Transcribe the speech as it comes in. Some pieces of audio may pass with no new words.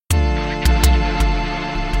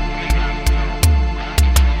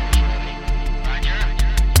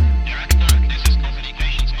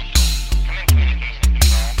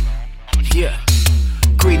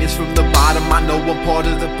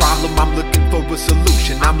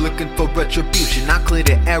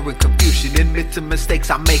error, confusion. Admit to mistakes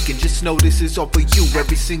I'm making. Just know this is all for you.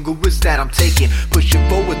 Every single risk that I'm taking, pushing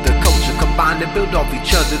forward the culture, combine and build off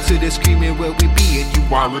each other till they're screaming where we be, and you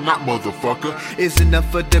wildin' out, motherfucker. Isn't up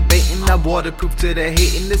for debating. I'm waterproof to the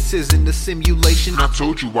hating. This isn't a simulation. I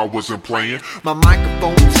told you I wasn't playing. My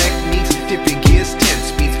microphone techniques, different gears, 10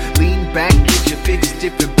 speeds. Lean back, get your fix,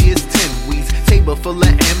 different beers, 10 weeds. Table full of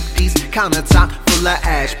empties, countertop full of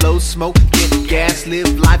ash. Blow smoke, get gas,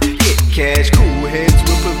 live life, get cash. Cool heads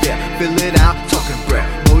will prevail, fill it out, talking breath.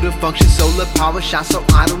 Motor function, solar power, shot so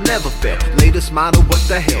I don't never fail. Latest model, what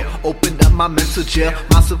the hell? Opened up my mental jail,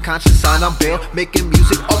 my subconscious on bail. Making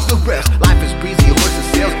music off the rest. Life is breezy, horses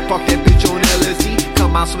sales. Park that bitch on LSD.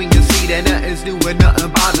 Come out, swing and see that nothing's new and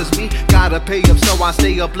nothing bothers me. Gotta pay up, so I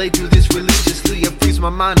stay up late, do this religiously. It frees my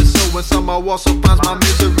mind and soul when summer also finds my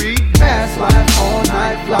misery. Fast life all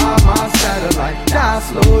night, fly my satellite. Die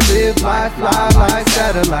slow, live life, fly like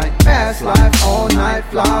satellite. Fast life all night,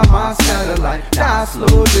 fly my satellite. Die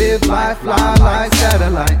slow, live life, fly like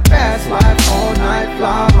satellite. Fast life all night,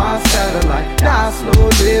 fly my satellite. Die slow,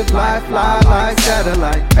 live life, fly like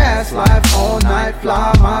satellite. Fast life all night,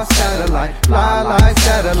 fly my satellite. Fly like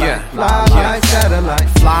satellite, fly like satellite.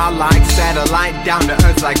 Fly like satellite, down to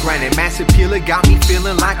earth like granite. Massive killer got me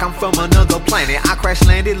feeling like I'm from another planet. I crash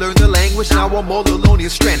landed, learned the language, now I'm all alone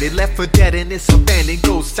and stranded. Left for dead and it's abandoned.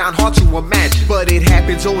 Ghosts sound hard to imagine, but it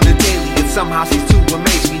happens on the daily. It somehow seems to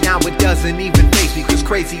amaze me. Now it doesn't even faze me, cause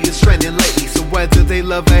crazy is trending lately. So whether they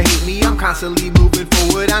love or hate me, I'm constantly moving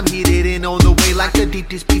forward. I'm heated and on the way like the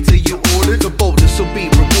deepest pizza you ordered. The boldness will be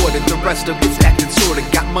rewarded, the rest of it's acting sorted.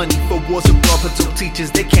 Got money for wars abroad, but told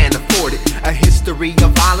teachers they can't afford it. A history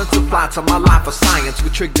of violence applied to my life of science. We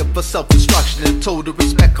trigger for self-destruction and told to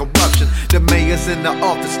respect corruption. The mayor's in the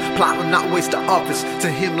office, plotting not waste the office. To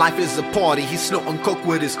him life is a party, he's snorting coke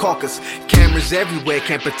with his caucus. Cameras everywhere,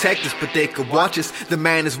 can't protect us, but they could watch us. The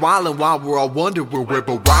man is wildin' while we're all wondering where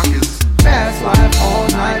Barack is. Fast life all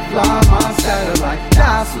night, fly my satellite.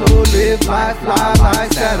 Die slow, live life, fly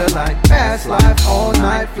like satellite. Fast life all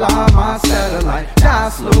night, fly my satellite. Die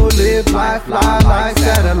slow, live life, fly like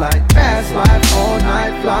satellite. Fast life all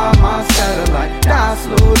night, fly my satellite. Die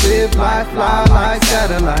slow, live life, fly like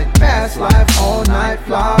satellite. Fast life all night,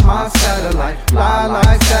 fly my satellite. Fly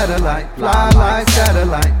like satellite, fly like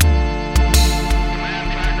satellite.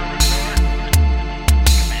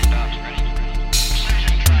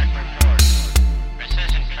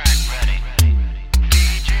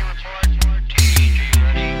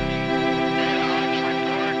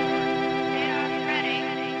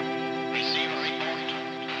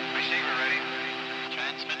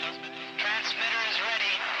 Transmit.